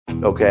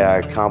okay, I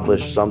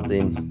accomplished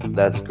something.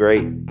 That's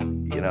great.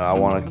 I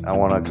want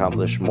to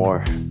accomplish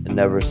more. And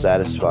never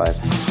satisfied.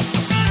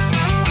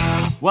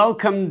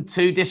 Welcome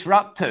to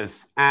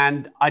Disruptors,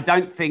 and I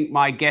don't think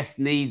my guest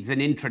needs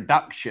an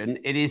introduction.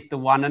 It is the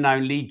one and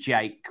only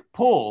Jake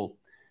Paul.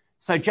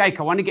 So, Jake,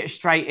 I want to get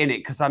straight in it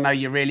because I know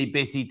you're really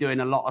busy doing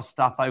a lot of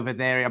stuff over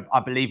there, I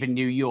believe, in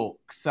New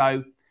York.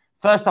 So,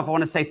 first off, I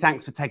want to say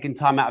thanks for taking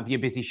time out of your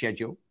busy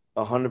schedule.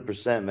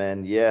 100%,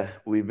 man. Yeah,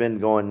 we've been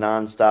going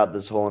nonstop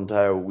this whole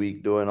entire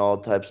week, doing all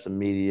types of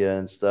media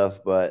and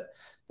stuff, but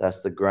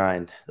that's the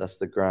grind. That's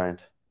the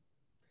grind.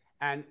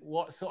 And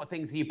what sort of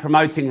things are you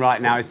promoting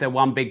right now? Is there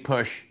one big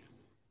push?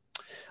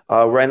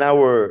 Right now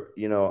we're,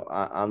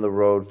 on the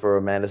road for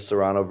Amanda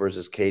Serrano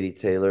versus Katie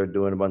Taylor,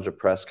 doing a bunch of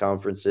press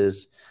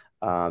conferences.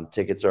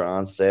 Tickets are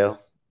on sale,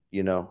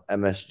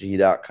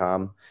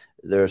 MSG.com.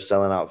 They're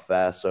selling out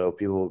fast, so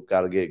people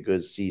got to get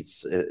good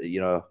seats.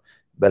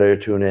 Better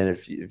tune in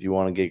if you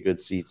want to get good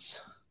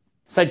seats.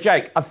 So,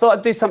 Jake, I thought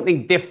I'd do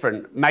something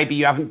different. Maybe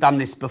you haven't done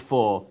this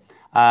before,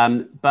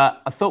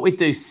 but I thought we'd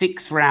do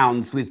 6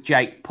 rounds with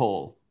Jake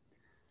Paul.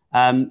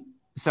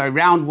 So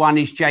round 1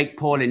 is Jake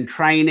Paul in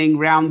training.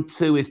 Round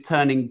 2 is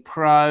turning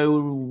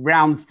pro.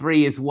 Round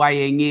 3 is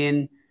weighing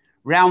in.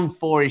 Round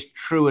 4 is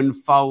true and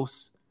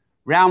false.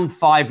 Round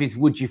 5 is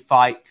would you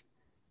fight?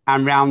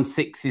 And round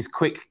 6 is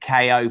quick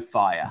KO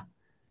fire.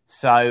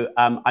 So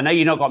I know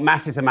you've not got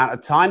massive amount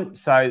of time.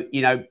 So,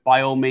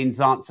 by all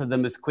means, answer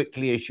them as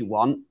quickly as you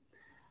want.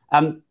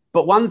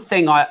 But one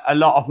thing a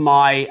lot of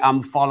my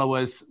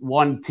followers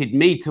wanted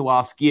me to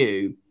ask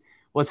you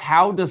was,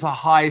 how does a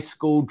high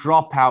school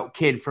dropout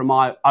kid from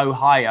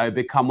Ohio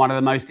become one of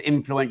the most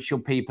influential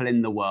people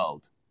in the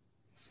world?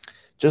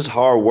 Just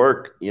hard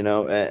work,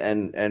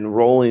 and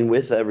rolling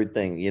with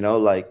everything,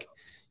 like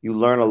you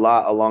learn a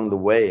lot along the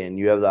way and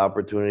you have the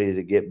opportunity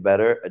to get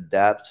better,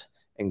 adapt,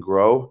 and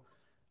grow,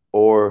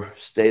 or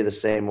stay the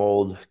same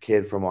old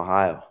kid from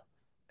Ohio.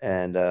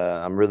 And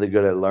I'm really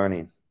good at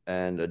learning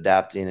and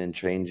adapting and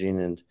changing.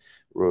 And,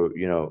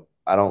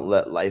 I don't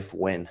let life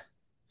win.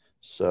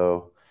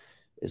 So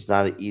it's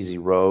not an easy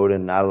road,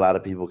 and not a lot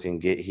of people can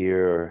get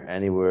here or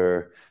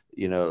anywhere,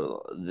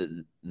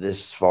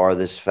 this far,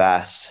 this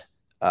fast.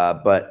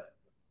 But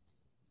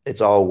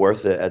it's all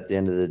worth it at the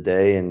end of the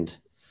day. And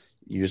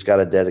you just got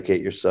to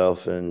dedicate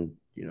yourself and,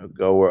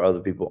 go where other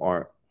people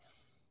aren't.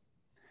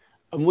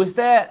 And was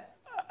there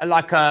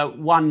like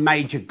one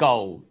major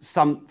goal,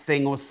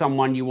 something or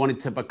someone you wanted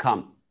to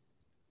become?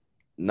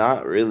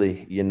 Not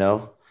really,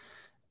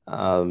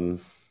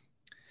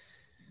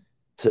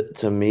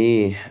 to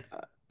me,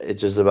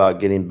 it's just about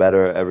getting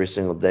better every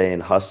single day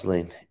and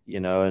hustling,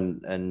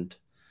 and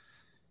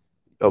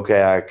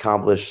okay, I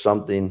accomplished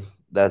something.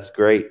 That's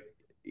great.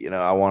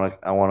 I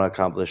want to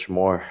accomplish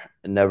more,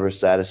 and never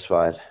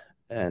satisfied.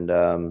 And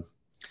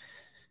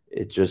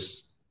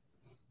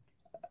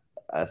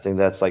I think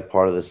that's like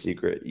part of the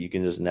secret. You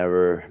can just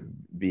never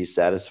be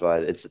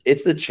satisfied.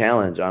 It's the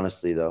challenge,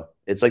 honestly, though.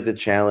 It's like the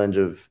challenge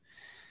of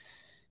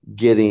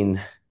getting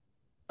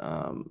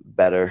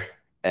better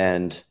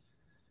and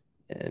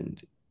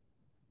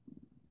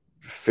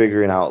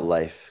figuring out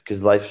life,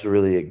 because life's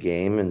really a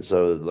game. And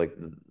so like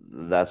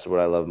that's what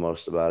I love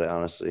most about it,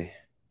 honestly.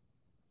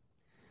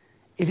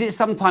 Is it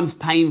sometimes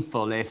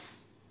painful if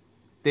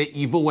that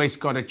you've always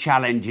got a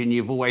challenge and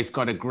you've always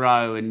got to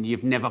grow and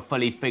you've never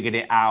fully figured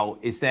it out?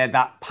 Is there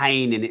that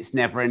pain and it's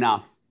never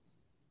enough?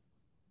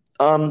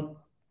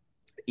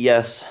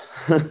 Yes.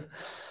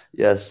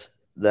 Yes,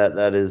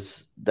 that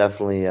is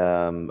definitely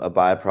a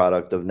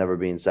byproduct of never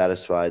being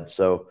satisfied.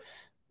 So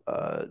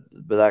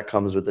but that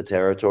comes with the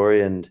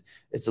territory, and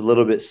it's a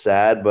little bit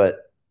sad,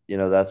 but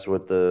that's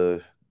what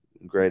the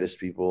greatest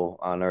people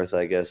on earth,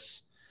 I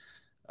guess,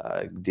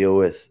 deal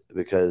with,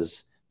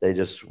 because they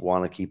just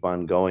want to keep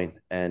on going.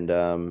 And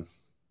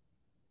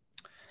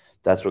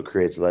that's what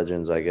creates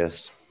legends, I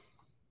guess.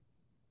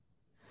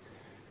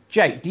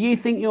 Jake, do you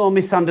think you're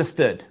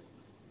misunderstood?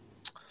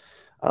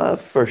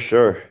 For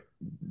sure.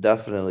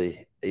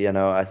 Definitely.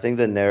 I think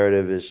the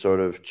narrative is sort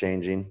of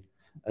changing.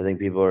 I think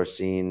people are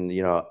seeing,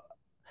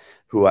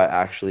 who I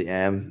actually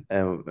am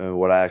and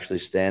what I actually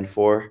stand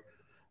for.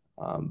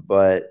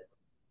 But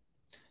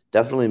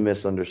definitely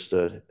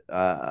misunderstood.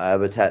 I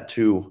have a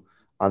tattoo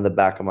on the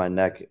back of my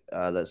neck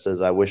that says,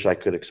 "I wish I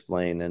could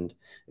explain." And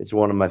it's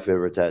one of my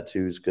favorite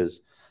tattoos,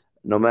 because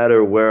no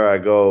matter where I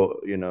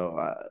go,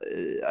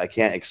 I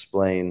can't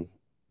explain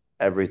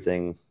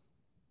everything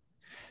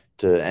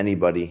to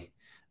anybody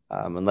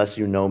unless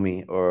you know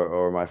me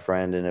or my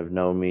friend and have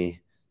known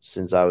me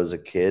since I was a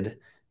kid.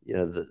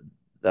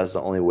 That's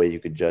the only way you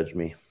could judge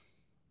me.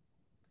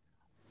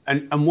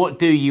 And what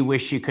do you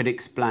wish you could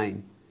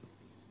explain?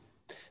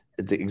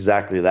 It's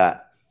exactly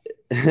that.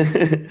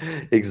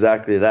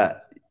 Exactly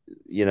that.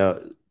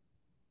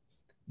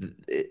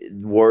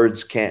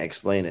 Words can't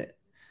explain it.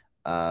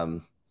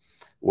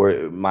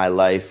 Where my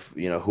life,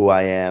 who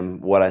I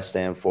am, what I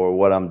stand for,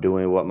 what I'm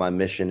doing, what my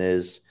mission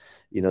is,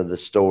 the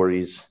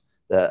stories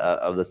that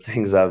of the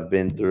things I've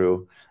been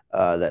through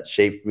that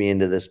shaped me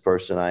into this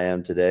person I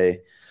am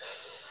today.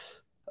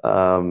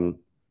 Um,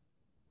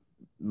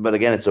 but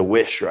again, it's a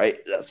wish, right?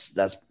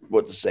 That's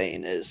what the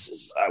saying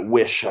is I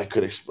wish I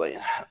could explain,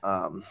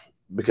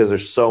 because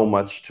there's so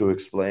much to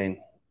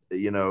explain.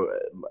 You know,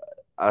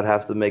 I'd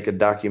have to make a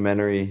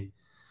documentary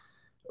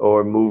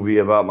or movie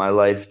about my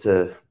life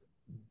to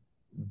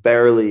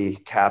barely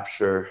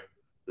capture,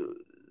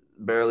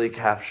 barely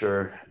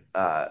capture,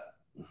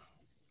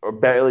 or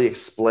barely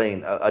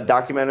explain. A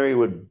documentary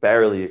would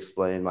barely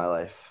explain my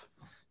life,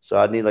 so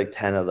I'd need like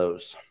 10 of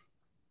those.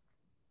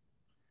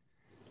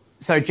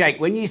 So, Jake,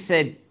 when you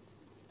said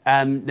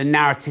the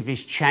narrative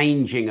is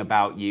changing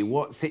about you,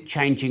 what's it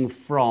changing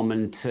from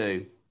and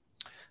to?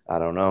 I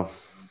don't know,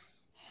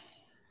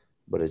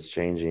 but it's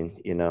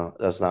changing. You know,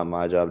 that's not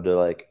my job to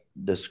like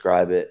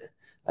describe it.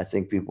 I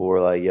think people were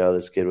like, "Yo,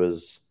 this kid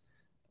was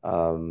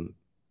um,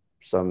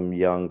 some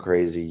young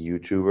crazy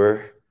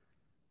YouTuber,"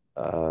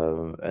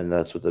 and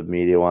that's what the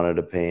media wanted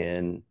to paint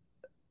an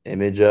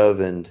image of.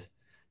 And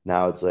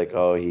now it's like,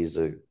 oh, he's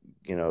a,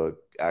 you know,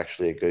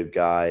 actually a good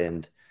guy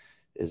and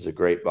is a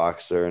great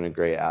boxer and a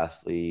great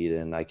athlete,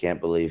 and I can't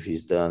believe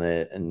he's done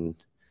it and,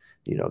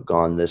 you know,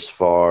 gone this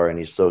far, and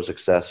he's so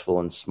successful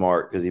and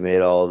smart because he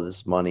made all of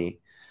this money.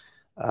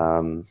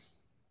 Um,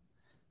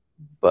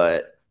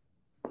 but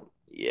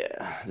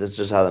yeah, that's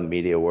just how the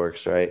media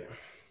works, right?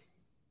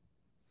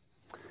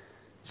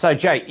 So,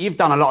 Jake, you've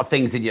done a lot of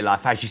things in your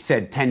life. As you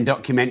said, 10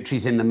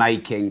 documentaries in the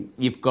making.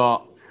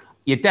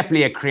 You're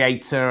definitely a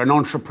creator, an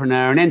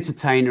entrepreneur, an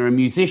entertainer, a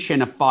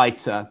musician, a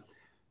fighter.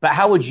 But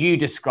how would you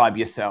describe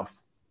yourself?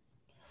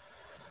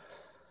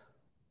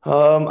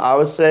 I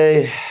would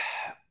say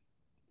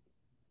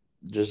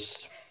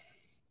just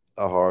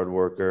a hard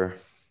worker,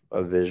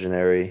 a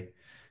visionary,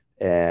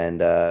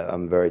 and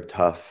I'm very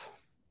tough.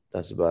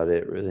 That's about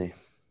it, really.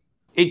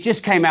 It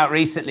just came out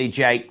recently,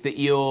 Jake, that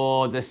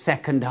you're the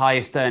second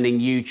highest earning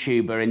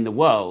YouTuber in the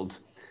world.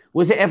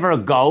 Was it ever a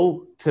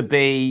goal to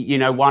be, you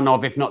know, one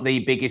of, if not the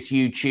biggest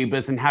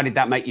YouTubers? And how did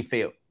that make you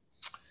feel?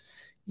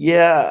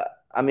 Yeah,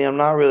 I mean, I'm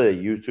not really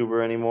a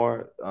YouTuber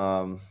anymore.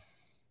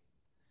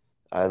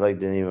 I like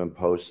didn't even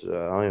post.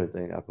 I don't even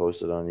think I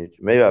posted on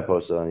YouTube. Maybe I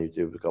posted on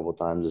YouTube a couple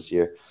times this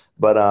year.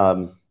 But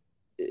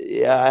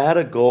yeah, I had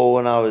a goal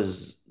when I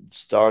was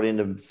starting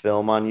to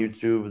film on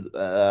YouTube.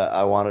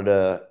 I wanted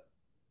to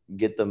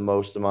get the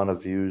most amount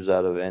of views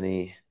out of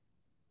any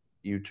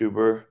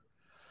YouTuber.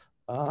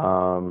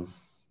 Um,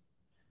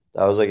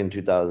 that was like in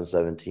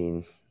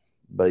 2017.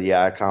 But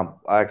yeah,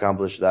 I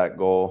accomplished that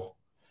goal.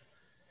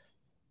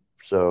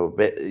 So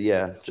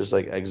yeah, just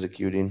like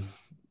executing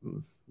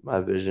my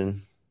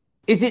vision.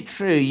 Is it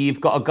true you've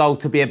got a goal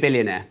to be a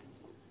billionaire?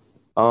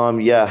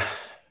 Yeah,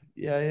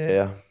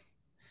 yeah.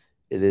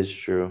 It is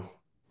true.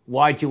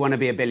 Why do you want to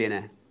be a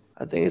billionaire?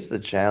 I think it's the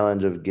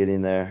challenge of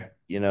getting there.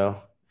 You know,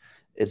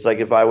 it's like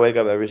if I wake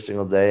up every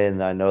single day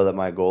and I know that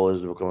my goal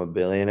is to become a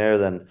billionaire,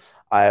 then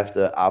I have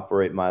to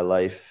operate my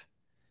life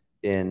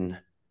in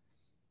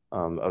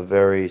a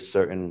very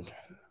certain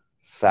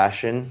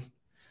fashion.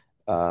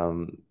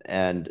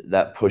 And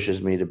that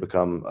pushes me to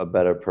become a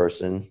better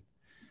person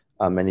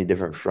on many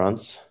different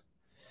fronts.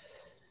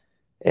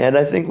 And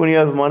I think when you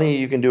have money,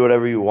 you can do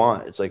whatever you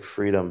want. It's like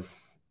freedom.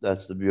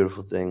 That's the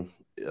beautiful thing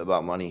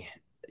about money,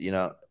 you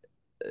know,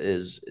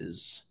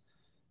 is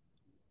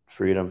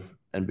freedom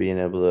and being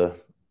able to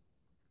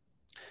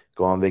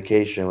go on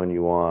vacation when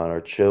you want or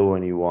chill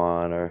when you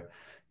want or,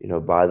 you know,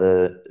 buy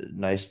the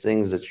nice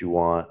things that you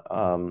want.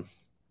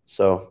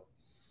 So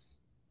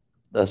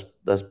that's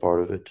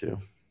part of it too.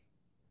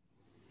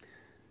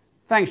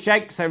 Thanks,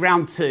 Jake. So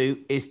round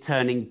two is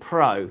turning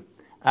pro.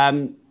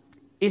 Um,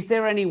 is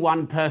there any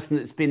one person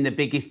that's been the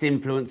biggest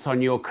influence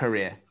on your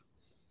career?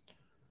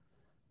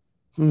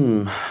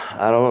 Hmm.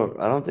 I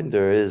don't think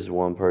there is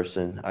one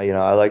person. You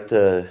know, I like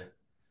to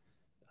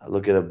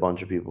look at a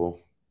bunch of people.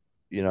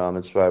 You know, I'm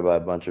inspired by a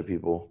bunch of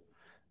people.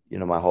 You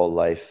know, my whole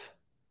life,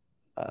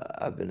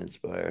 I've been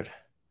inspired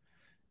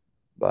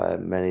by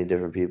many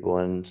different people,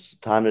 and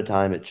time to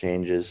time it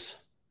changes.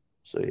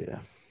 So yeah.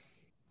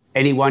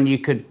 Anyone you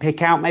could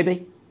pick out,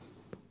 maybe?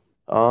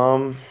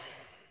 Um,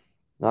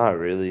 Not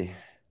really,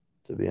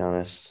 to be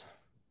honest.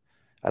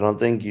 I don't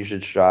think you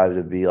should strive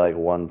to be like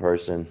one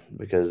person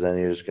because then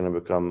you're just gonna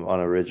become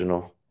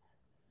unoriginal.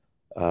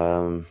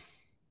 Um,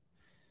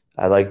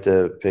 I like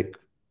to pick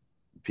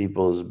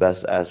people's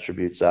best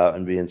attributes out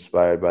and be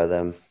inspired by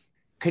them.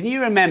 Can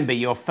you remember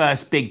your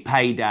first big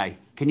payday?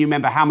 Can you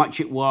remember how much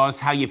it was,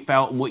 how you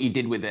felt, and what you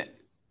did with it?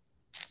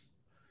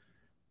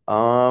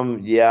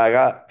 Yeah, I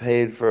got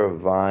paid for a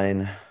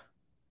Vine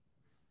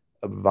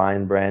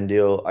brand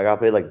deal. I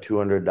got paid like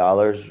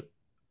 $200,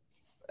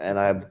 and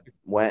I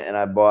went and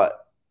I bought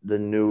the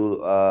new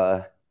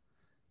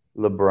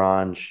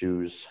LeBron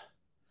shoes.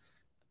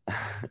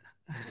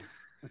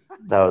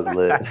 That was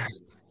lit.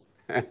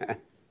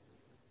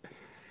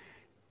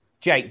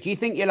 Jake, do you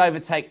think you'll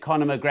overtake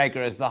Conor McGregor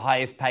as the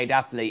highest paid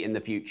athlete in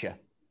the future?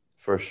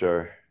 For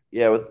sure.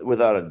 Yeah,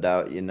 without a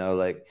doubt, you know,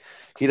 like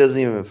he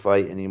doesn't even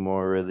fight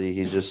anymore really.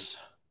 He just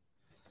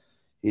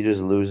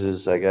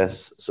loses, I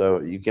guess.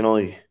 So you can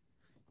only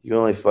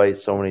fight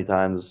so many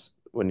times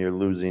when you're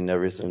losing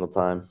every single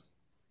time.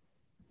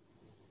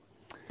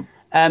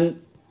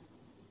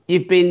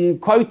 You've been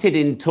quoted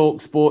in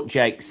TalkSport,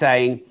 Jake,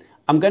 saying,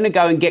 "I'm going to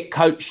go and get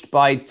coached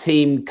by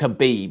Team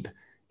Khabib."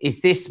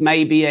 Is this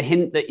maybe a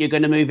hint that you're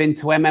going to move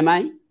into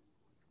MMA?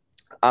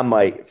 I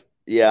might.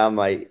 Yeah, I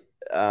might.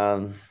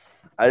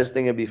 I just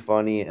think it'd be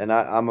funny. And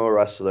I'm a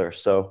wrestler.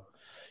 So,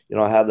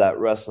 I have that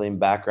wrestling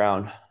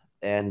background.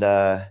 And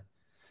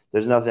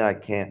there's nothing I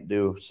can't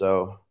do.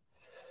 So,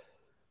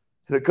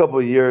 in a couple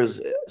of years,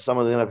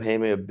 someone's going to pay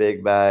me a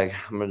big bag.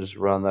 I'm going to just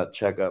run that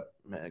checkup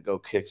and go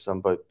kick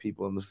some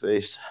people in the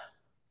face.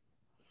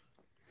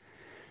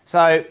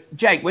 So,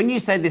 Jake, when you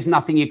said there's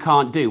nothing you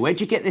can't do, where'd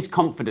you get this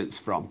confidence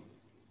from?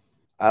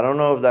 I don't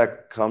know if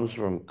that comes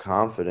from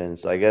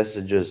confidence. I guess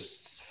it's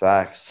just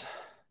facts.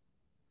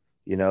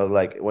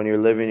 Like when you're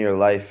living your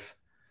life,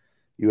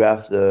 you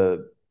have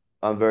to.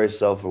 I'm very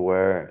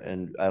self-aware,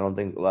 and I don't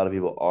think a lot of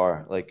people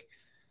are. Like,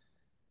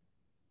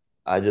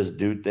 I just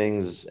do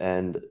things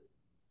and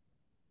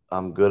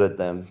I'm good at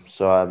them.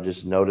 So I've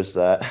just noticed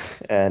that.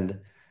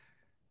 And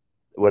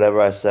whatever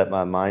I set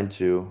my mind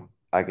to,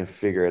 I can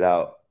figure it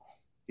out.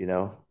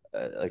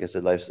 Like I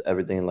said,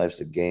 everything in life's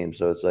a game.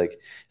 So it's like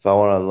if I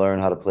want to learn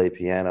how to play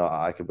piano,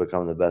 I could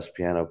become the best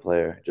piano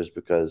player just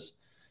because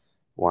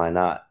why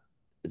not?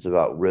 It's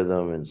about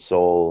rhythm and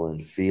soul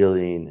and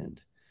feeling.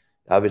 And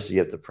obviously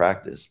you have to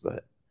practice,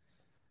 but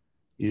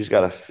you just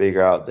got to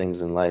figure out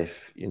things in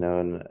life,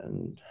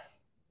 and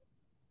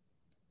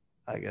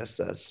I guess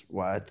that's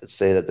why I have to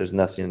say that there's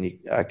nothing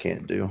I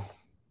can't do.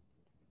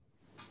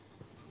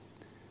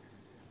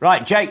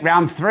 Right, Jake,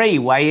 round 3,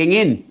 weighing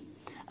in.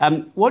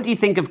 What do you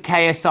think of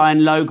KSI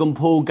and Logan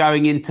Paul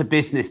going into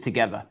business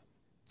together?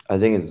 I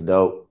think it's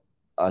dope.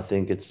 I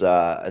think it's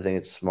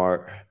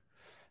smart,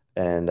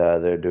 and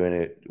they're doing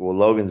it. Well,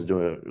 Logan's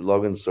doing it.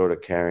 Logan's sort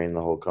of carrying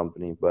the whole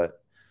company, but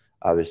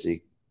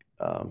obviously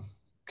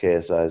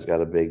KSI's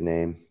got a big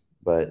name,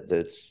 but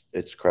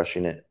it's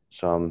crushing it.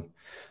 So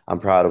I'm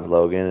proud of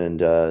Logan,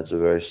 and it's a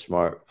very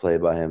smart play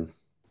by him.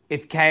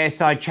 If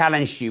KSI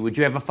challenged you, would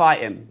you ever fight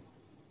him?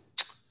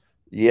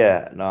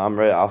 Yeah, no, I'm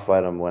ready. I'll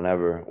fight him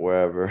whenever,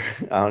 wherever.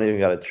 I don't even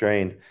got to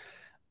train.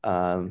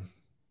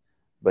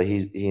 But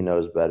he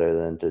knows better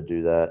than to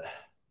do that.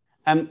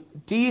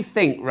 Do you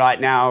think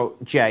right now,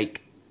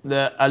 Jake,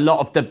 that a lot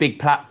of the big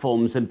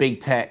platforms and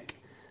big tech,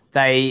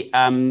 they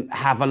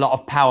have a lot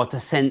of power to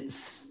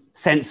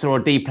censor or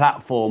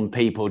deplatform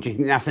people? Do you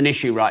think that's an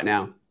issue right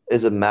now?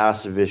 It's a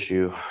massive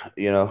issue,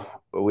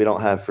 but we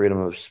don't have freedom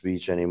of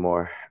speech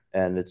anymore.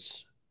 And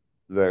it's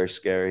very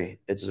scary.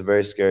 It's a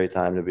very scary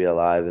time to be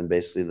alive. And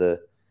basically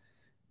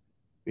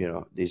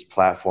these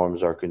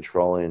platforms are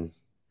controlling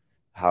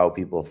how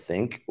people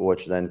think,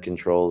 which then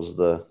controls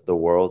the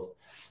world.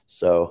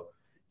 So,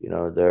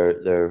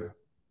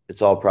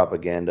 it's all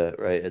propaganda,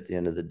 right? At the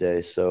end of the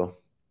day. So,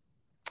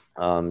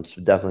 it's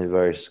definitely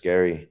very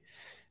scary,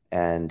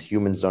 and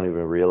humans don't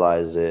even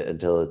realize it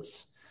until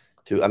it's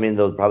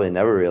they'll probably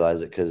never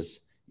realize it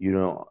because you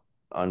don't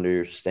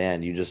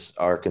understand. You just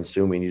are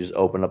consuming. You just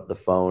open up the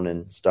phone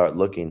and start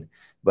looking,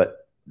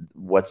 but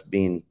what's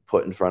being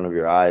put in front of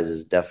your eyes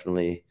is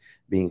definitely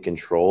being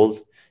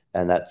controlled,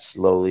 and that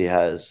slowly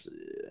has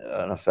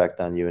an effect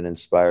on you and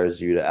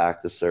inspires you to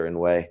act a certain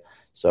way.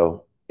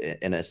 So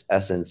in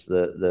essence,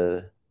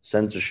 the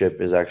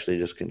censorship is actually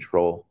just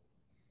control.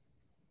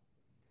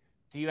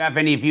 Do you have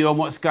any view on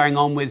what's going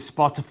on with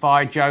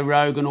Spotify, Joe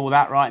Rogan, all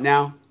that right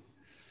now?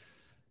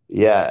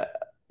 Yeah.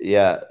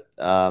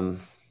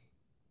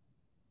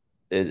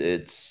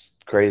 It's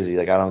crazy.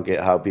 Like, I don't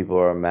get how people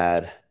are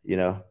mad.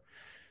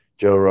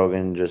 Joe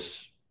Rogan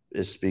just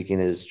is speaking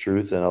his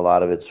truth, and a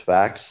lot of it's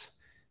facts.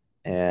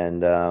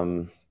 And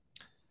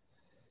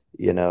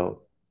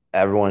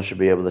everyone should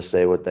be able to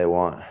say what they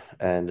want,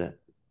 and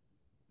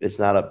it's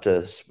not up to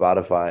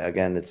Spotify.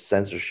 Again, it's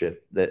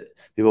censorship that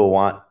people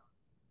want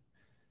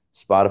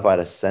Spotify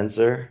to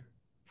censor.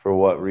 For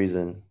what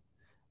reason?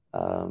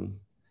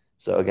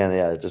 So again,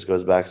 yeah, it just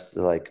goes back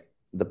to like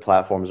the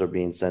platforms are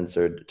being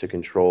censored to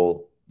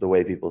control the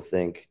way people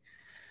think.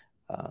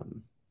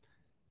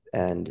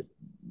 And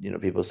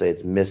people say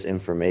it's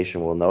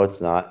misinformation. Well, no,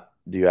 it's not.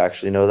 Do you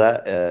actually know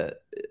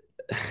that?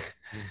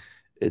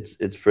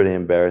 It's pretty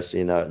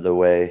embarrassing, the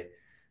way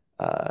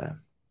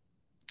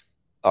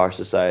our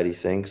society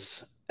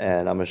thinks,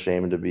 and I'm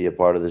ashamed to be a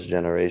part of this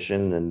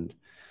generation. And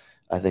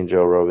I think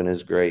Joe Rogan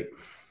is great.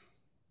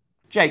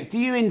 Jake, do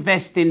you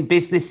invest in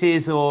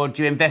businesses or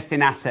do you invest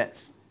in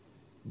assets?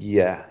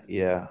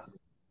 Yeah,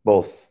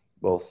 both.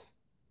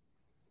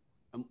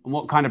 And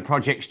what kind of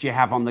projects do you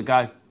have on the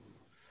go?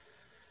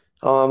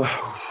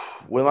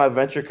 With my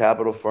venture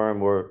capital firm,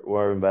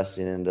 we're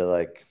investing into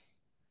like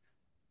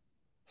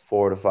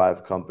 4 to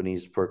 5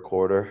 companies per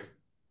quarter.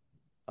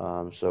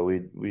 So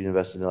we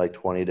invested in like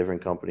 20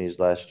 different companies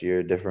last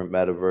year, different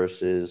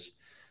metaverses,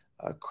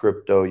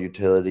 crypto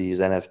utilities,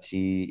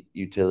 NFT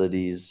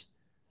utilities,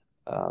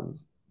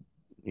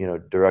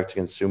 direct to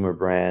consumer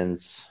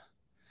brands.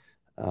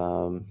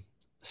 So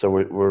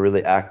we're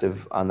really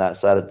active on that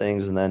side of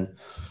things, and then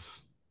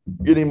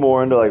getting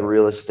more into like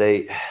real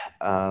estate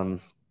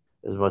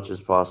as much as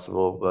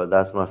possible, but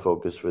that's my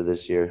focus for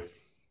this year.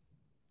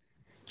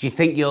 Do you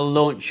think you'll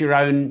launch your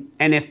own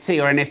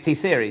NFT or NFT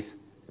series?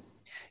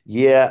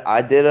 Yeah,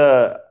 I did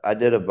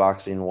a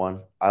boxing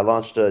one. I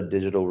launched a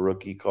digital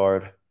rookie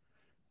card,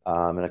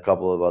 and a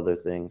couple of other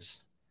things.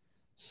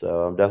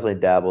 So I'm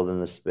definitely dabbled in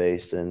the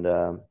space, and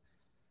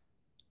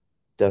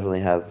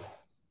definitely have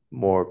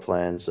more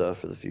plans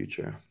for the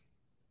future.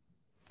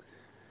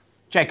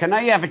 Jake, I know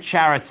you have a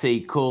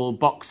charity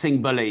called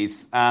Boxing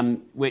Bullies,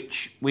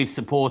 which we've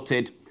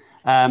supported.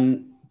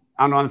 And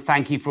I want to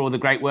thank you for all the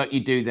great work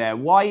you do there.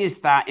 Why is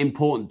that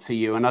important to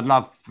you? And I'd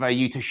love for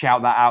you to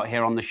shout that out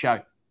here on the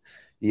show.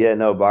 Yeah,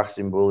 no,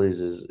 Boxing Bullies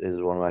is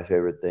one of my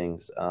favorite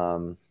things.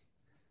 No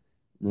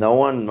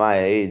one my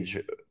age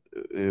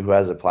who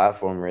has a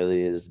platform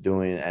really is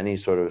doing any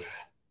sort of,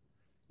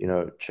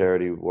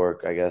 charity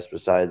work, I guess,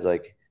 besides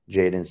like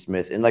Jaden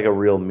Smith in like a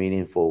real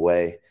meaningful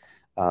way.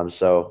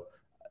 So,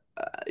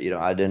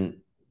 I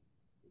didn't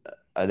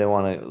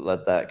want to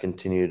let that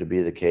continue to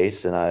be the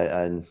case, and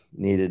I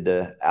needed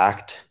to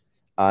act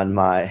on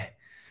my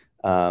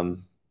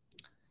um,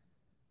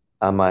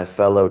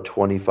 fellow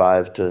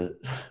 25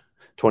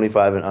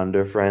 and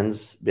under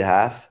friends'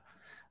 behalf.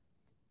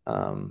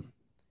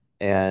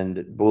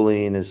 And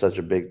bullying is such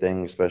a big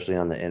thing, especially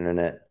on the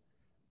internet.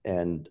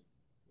 And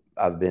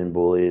I've been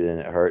bullied, and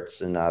it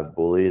hurts, and I've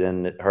bullied,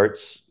 and it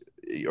hurts,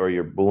 or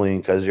you're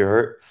bullying because you're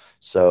hurt.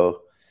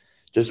 So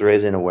just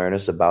raising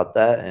awareness about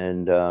that,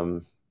 and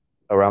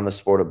around the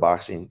sport of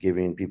boxing,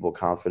 giving people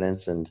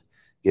confidence and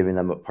giving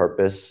them a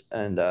purpose.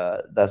 And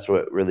that's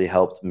what really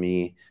helped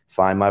me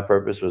find my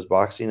purpose, was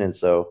boxing. And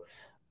so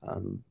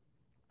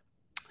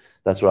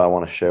that's what I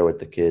want to share with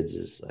the kids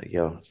is like,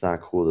 it's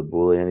not cool to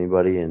bully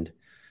anybody, and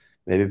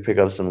maybe pick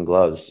up some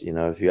gloves.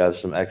 If you have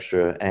some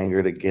extra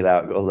anger to get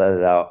out, go let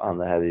it out on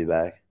the heavy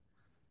bag.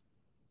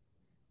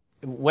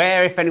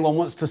 Where, if anyone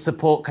wants to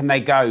support, can they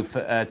go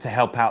to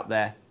help out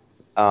there?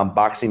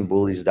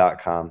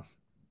 Boxingbullies.com.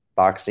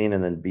 Boxing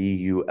and then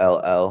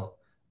BULLIES.com,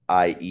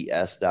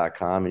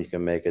 and you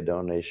can make a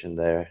donation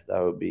there.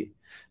 That would be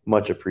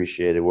much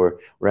appreciated. We're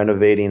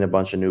renovating a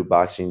bunch of new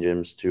boxing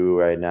gyms too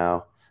right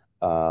now,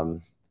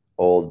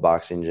 old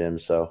boxing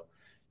gyms. So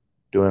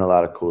doing a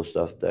lot of cool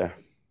stuff there.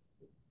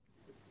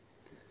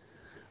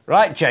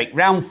 Right, Jake,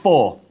 round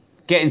 4,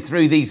 getting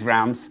through these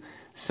rounds.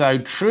 So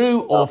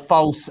true or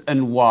false,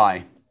 and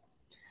why?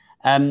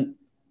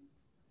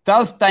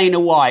 Does Dana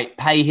White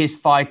pay his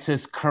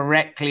fighters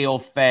correctly or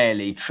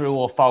fairly? True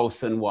or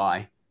false, and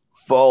why?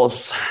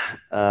 False.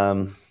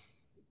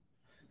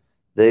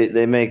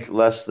 They make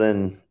less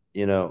than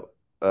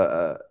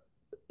a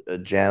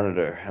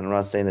janitor. And I'm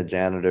not saying a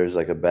janitor is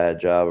like a bad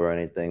job or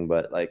anything,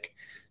 but like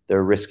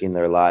they're risking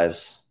their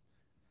lives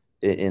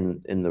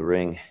in the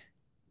ring,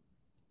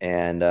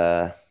 and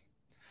they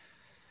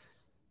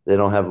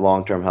don't have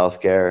long-term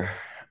health care.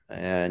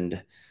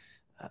 And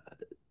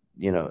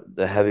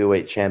the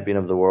heavyweight champion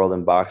of the world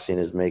in boxing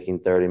is making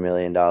 $30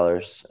 million,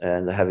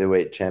 and the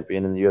heavyweight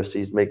champion in the UFC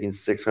is making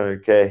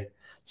 $600K.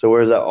 So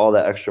where's all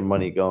that extra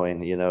money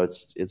going?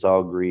 It's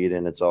all greed,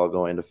 and it's all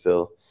going to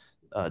fill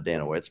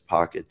Dana White's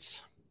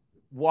pockets.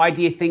 Why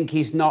do you think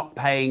he's not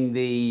paying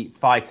the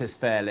fighters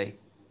fairly?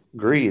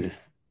 Greed,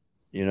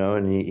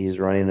 and he's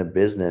running a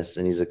business,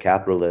 and he's a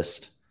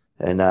capitalist,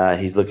 and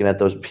he's looking at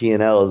those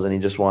P&Ls, and he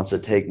just wants to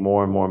take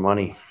more and more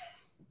money.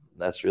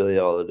 That's really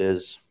all it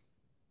is.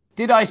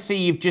 Did I see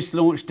you've just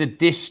launched a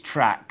diss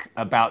track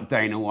about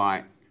Dana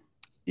White?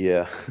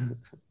 Yeah.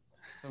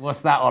 So what's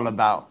that all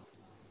about?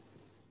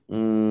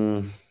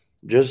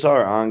 Just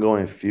our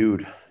ongoing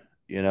feud,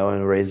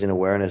 and raising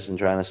awareness and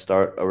trying to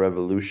start a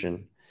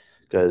revolution,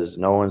 because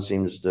no one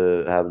seems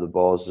to have the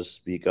balls to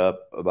speak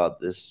up about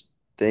this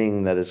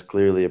thing that is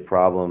clearly a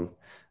problem,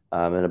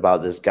 and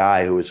about this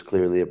guy who is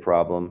clearly a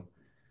problem.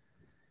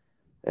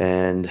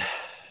 And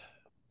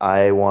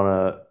I want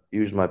to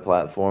use my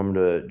platform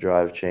to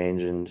drive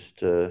change and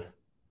to,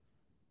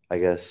 I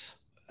guess,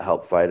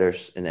 help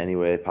fighters in any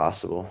way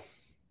possible.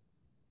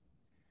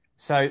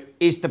 So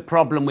is the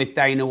problem with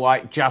Dana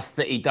White just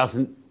that he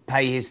doesn't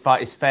pay his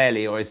fighters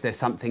fairly, or is there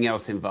something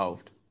else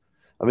involved?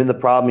 I mean, the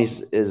problem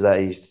is that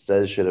he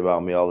says shit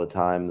about me all the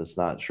time that's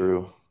not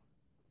true.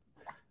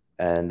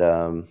 And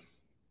I'm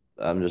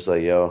just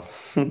like,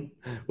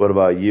 what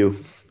about you?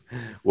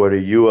 What are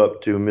you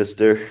up to,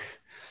 mister?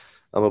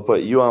 I'm going to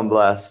put you on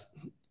blast.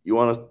 You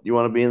want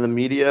to be in the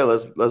media?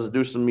 Let's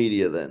do some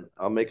media then.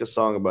 I'll make a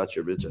song about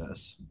your bitch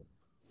ass.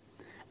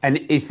 And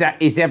is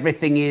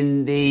everything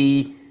in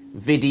the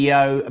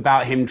video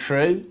about him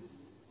true?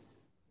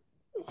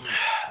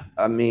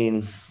 I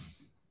mean,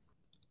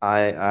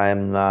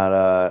 I'm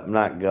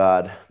not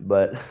God,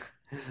 but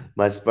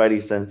my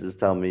spidey senses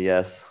tell me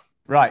yes.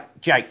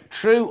 Right, Jake,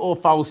 true or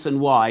false, and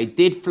why?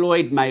 Did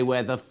Floyd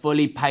Mayweather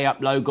fully pay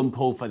up Logan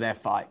Paul for their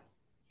fight?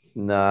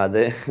 Nah.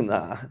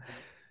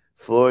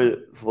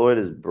 Floyd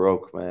is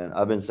broke, man.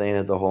 I've been saying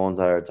it the whole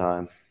entire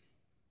time.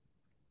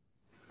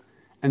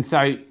 And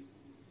so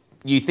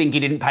you think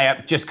he didn't pay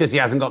up just because he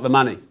hasn't got the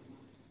money?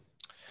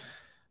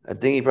 I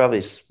think he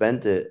probably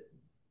spent it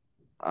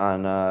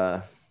on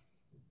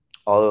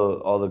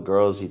all the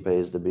girls he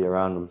pays to be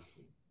around him.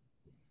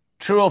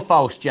 True or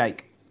false,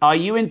 Jake? Are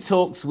you in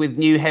talks with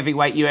new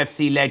heavyweight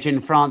UFC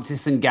legend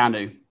Francis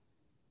Ngannou?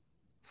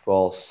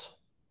 False.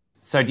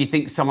 So do you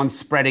think someone's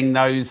spreading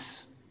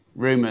those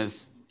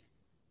rumors?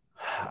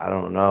 I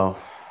don't know.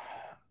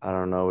 I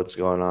don't know what's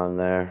going on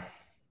there.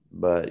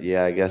 But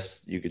yeah, I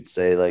guess you could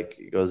say, like,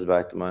 it goes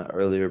back to my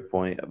earlier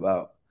point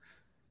about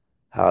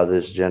how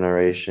this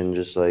generation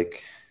just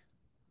like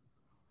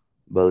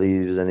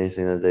believes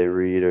anything that they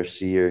read or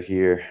see or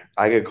hear.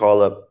 I could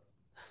call up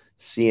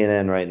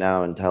CNN right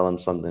now and tell them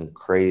something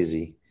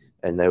crazy,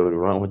 and they would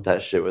run with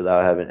that shit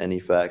without having any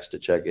facts to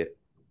check it.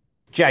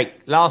 Jake,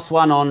 last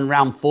one on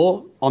round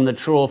 4 on the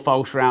true or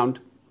false round.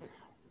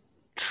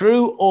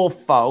 True or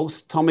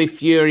false, Tommy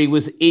Fury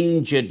was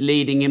injured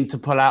leading him to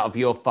pull out of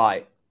your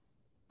fight?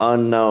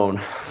 Unknown.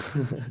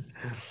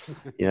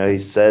 He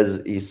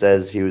says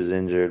he was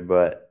injured,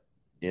 but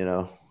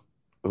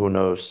who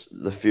knows?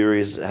 The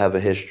Furies have a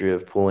history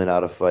of pulling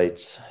out of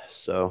fights,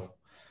 so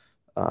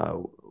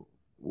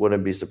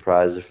wouldn't be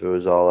surprised if it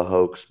was all a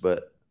hoax,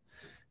 but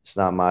it's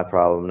not my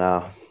problem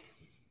now.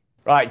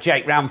 Right,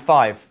 Jake, round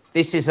 5.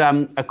 This is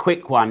a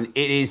quick one.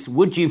 It is,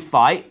 would you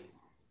fight,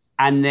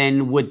 and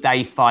then would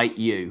they fight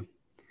you?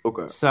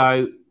 Okay.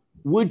 So,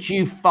 would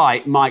you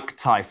fight Mike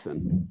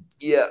Tyson?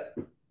 Yeah.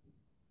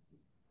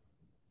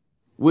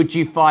 Would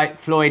you fight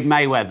Floyd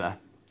Mayweather?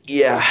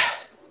 Yeah.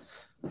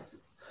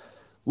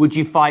 Would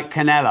you fight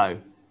Canelo?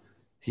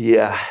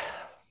 Yeah.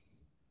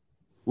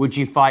 Would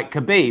you fight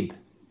Khabib?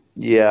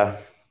 Yeah.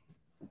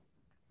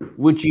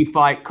 Would you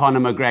fight Conor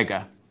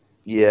McGregor?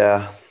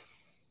 Yeah.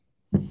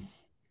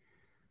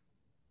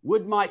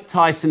 Would Mike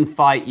Tyson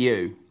fight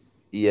you?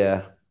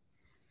 Yeah.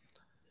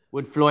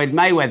 Would Floyd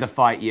Mayweather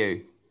fight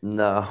you?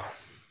 No.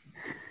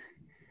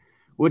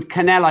 Would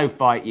Canelo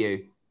fight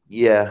you?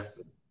 Yeah.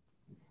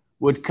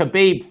 Would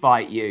Khabib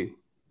fight you?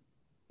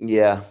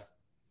 Yeah.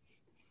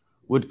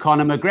 Would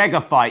Conor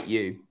McGregor fight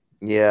you?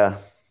 Yeah.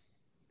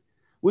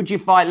 Would you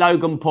fight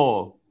Logan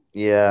Paul?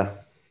 Yeah.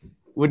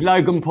 Would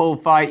Logan Paul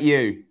fight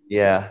you?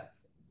 Yeah.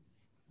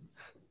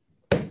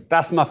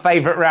 That's my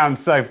favorite round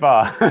so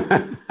far.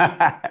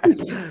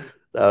 That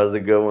was a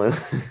good one.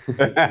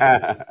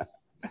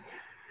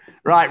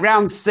 Right,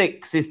 round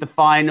 6 is the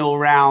final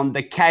round,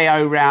 the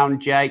KO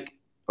round, Jake.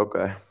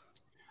 Okay.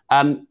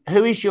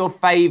 Who is your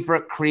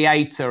favorite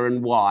creator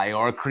and why,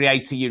 or a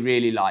creator you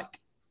really like?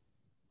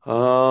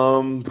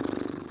 Oh,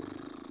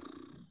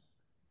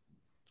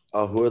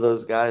 who are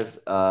those guys?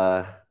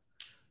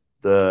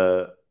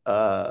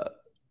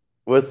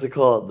 What's it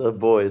called? The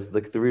boys,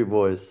 the 3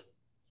 boys.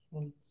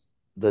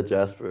 The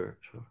Jasper.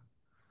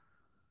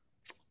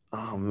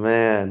 Oh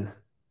man,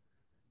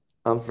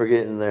 I'm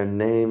forgetting their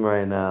name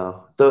right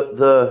now.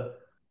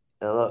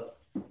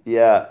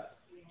 Yeah,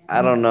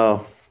 I don't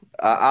know.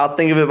 I'll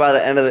think of it by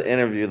the end of the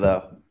interview,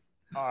 though.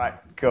 All right,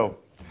 cool.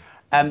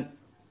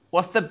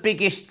 What's the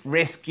biggest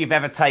risk you've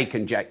ever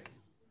taken, Jake?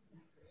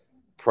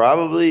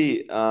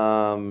 Probably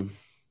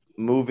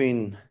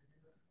moving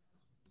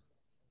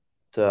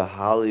to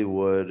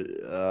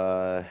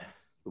Hollywood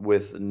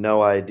with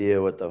no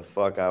idea what the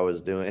fuck I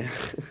was doing.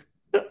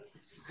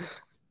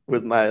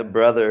 With my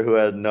brother who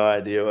had no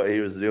idea what he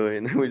was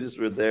doing. We just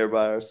were there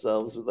by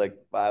ourselves with like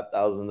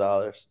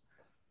 $5,000.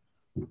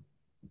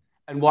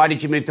 And why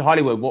did you move to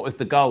Hollywood? What was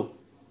the goal?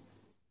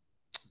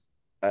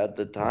 At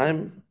the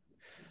time,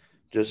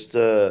 just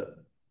to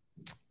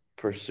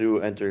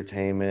pursue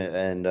entertainment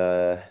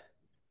and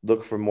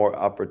look for more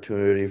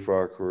opportunity for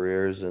our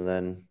careers, and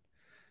then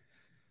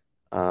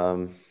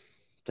to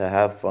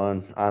have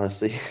fun,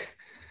 honestly.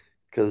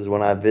 Because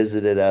when I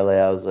visited LA,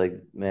 I was like,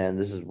 man,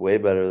 this is way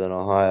better than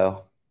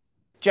Ohio.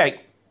 Jake,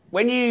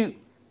 when you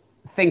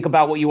think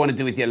about what you want to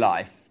do with your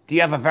life, do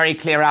you have a very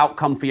clear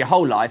outcome for your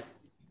whole life?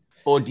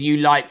 Or do you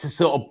like to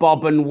sort of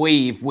bob and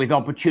weave with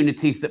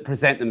opportunities that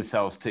present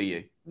themselves to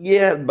you?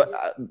 Yeah, but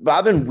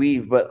bob and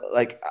weave, but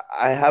like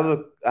I have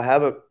a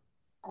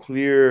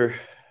clear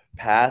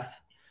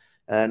path,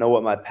 and I know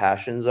what my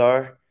passions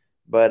are.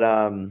 But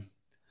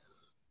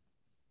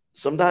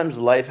sometimes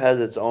life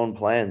has its own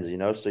plans,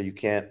 so you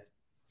can't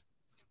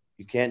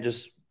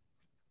just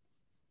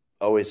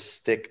always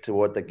stick to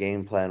what the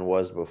game plan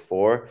was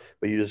before,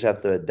 but you just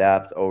have to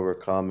adapt,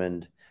 overcome,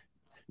 and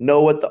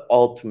know what the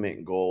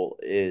ultimate goal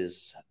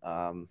is.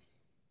 I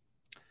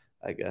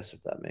guess,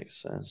 if that makes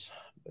sense.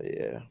 But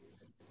yeah.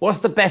 What's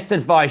the best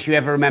advice you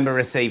ever remember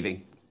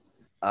receiving?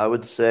 I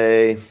would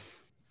say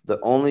the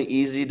only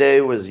easy day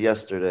was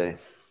yesterday.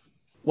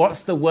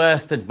 What's the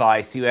worst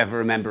advice you ever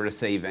remember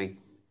receiving?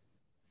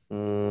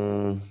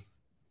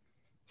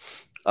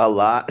 A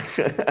lot.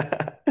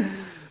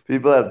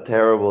 People have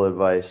terrible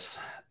advice.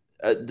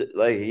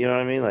 Like, you know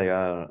what I mean? Like,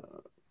 I don't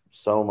know,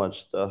 so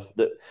much stuff.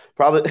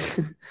 Probably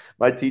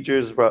my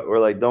teachers were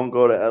like, don't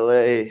go to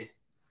LA.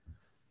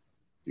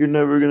 You're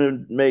never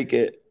going to make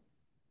it.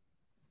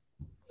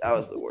 That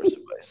was the worst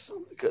advice,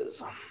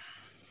 because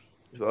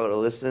if I would have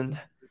listened,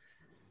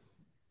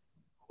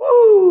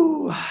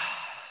 woo.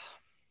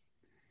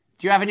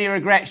 Do you have any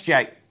regrets,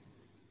 Jake?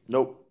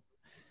 Nope.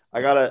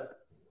 I got a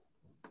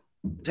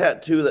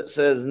tattoo that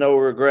says no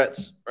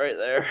regrets right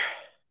there,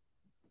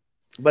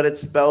 but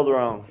it's spelled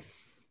wrong.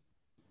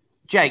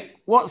 Jake,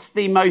 what's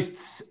the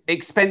most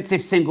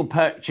expensive single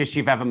purchase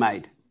you've ever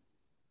made?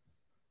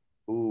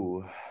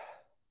 Ooh,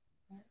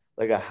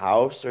 like a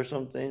house or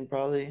something,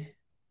 probably.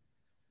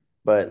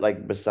 But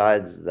like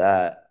besides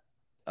that,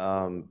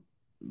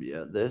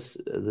 yeah, this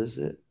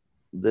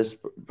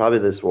probably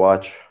this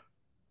watch.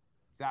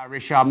 Is that a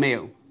Richard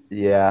Mille?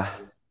 Yeah,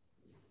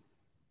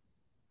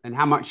 And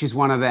how much is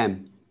one of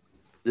them?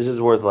 this is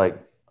worth like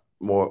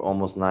more,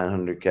 almost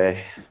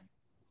 900K.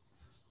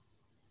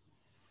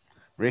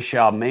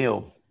 Richard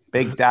Mille,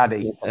 Big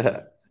Daddy.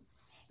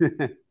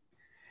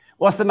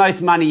 What's the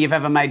most money you've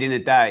ever made in a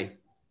day?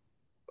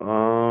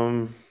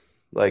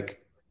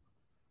 Like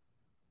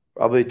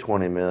probably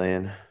 20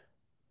 million,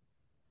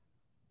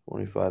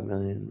 25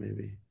 million,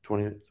 maybe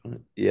 20.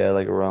 Yeah,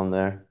 like around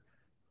there.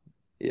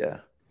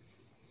 Yeah.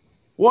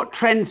 What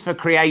trends for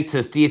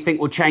creators do you think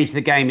will change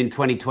the game in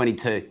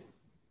 2022?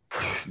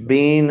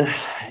 Being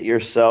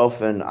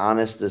yourself and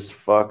honest as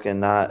fuck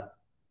and not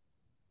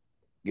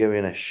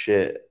giving a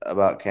shit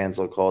about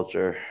cancel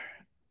culture.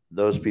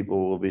 Those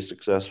people will be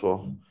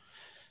successful.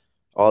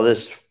 All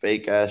this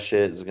fake ass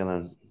shit is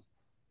gonna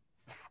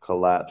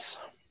collapse.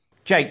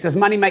 Jake, does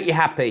money make you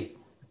happy?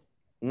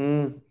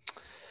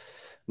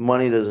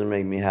 Money doesn't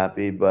make me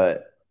happy,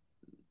 but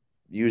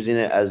using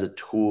it as a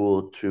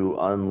tool to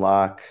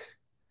unlock,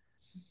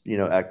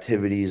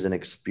 activities and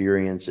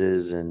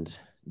experiences and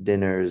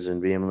dinners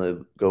and being able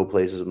to go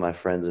places with my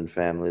friends and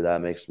family,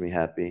 that makes me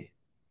happy.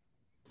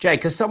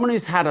 Jake, as someone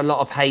who's had a lot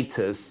of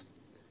haters,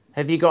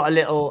 have you got a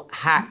little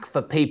hack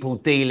for people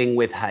dealing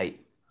with hate?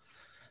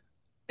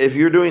 If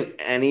you're doing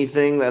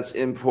anything that's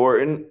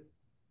important,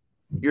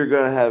 you're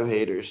going to have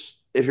haters.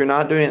 If you're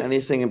not doing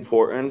anything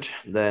important,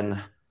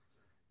 then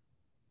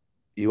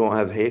you won't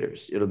have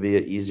haters. It'll be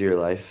an easier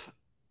life,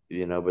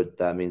 but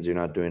that means you're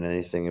not doing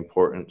anything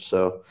important.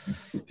 So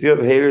if you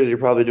have haters, you're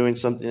probably doing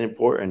something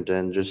important,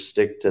 and just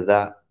stick to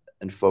that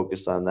and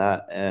focus on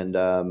that. And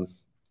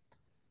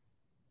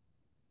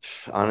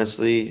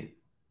honestly,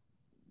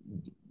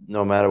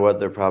 no matter what,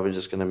 they're probably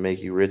just going to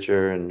make you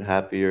richer and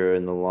happier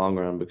in the long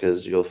run,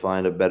 because you'll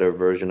find a better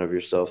version of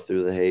yourself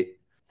through the hate.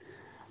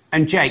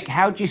 And Jake,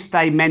 how do you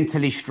stay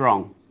mentally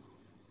strong?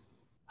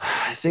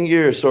 I think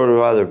you're sort of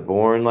either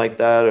born like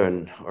that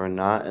or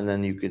not, and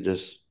then you could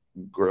just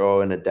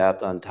grow and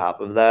adapt on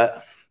top of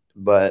that.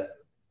 But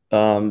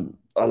a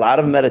lot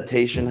of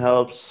meditation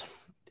helps,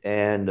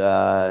 and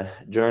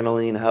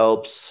journaling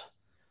helps,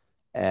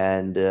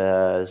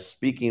 and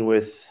speaking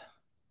with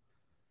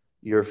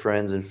your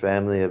friends and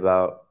family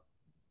about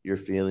your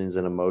feelings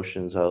and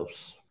emotions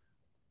helps.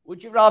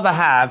 Would you rather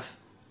have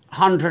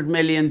 $100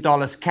 million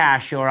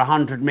cash or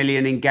 100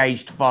 million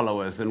engaged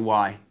followers, and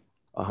why?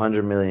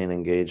 100 million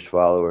engaged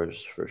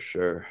followers for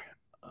sure.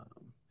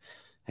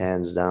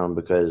 Hands down,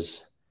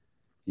 because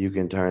you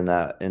can turn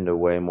that into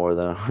way more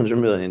than $100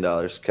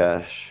 million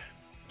cash.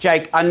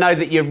 Jake, I know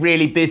that you're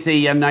really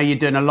busy. I know you're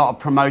doing a lot of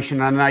promotion.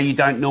 I know you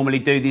don't normally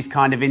do these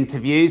kind of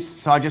interviews.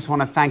 So I just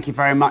want to thank you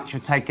very much for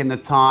taking the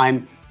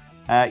time,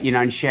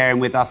 and sharing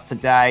with us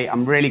today.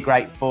 I'm really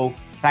grateful.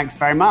 Thanks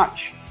very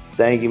much.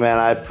 Thank you, man.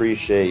 I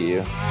appreciate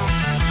you.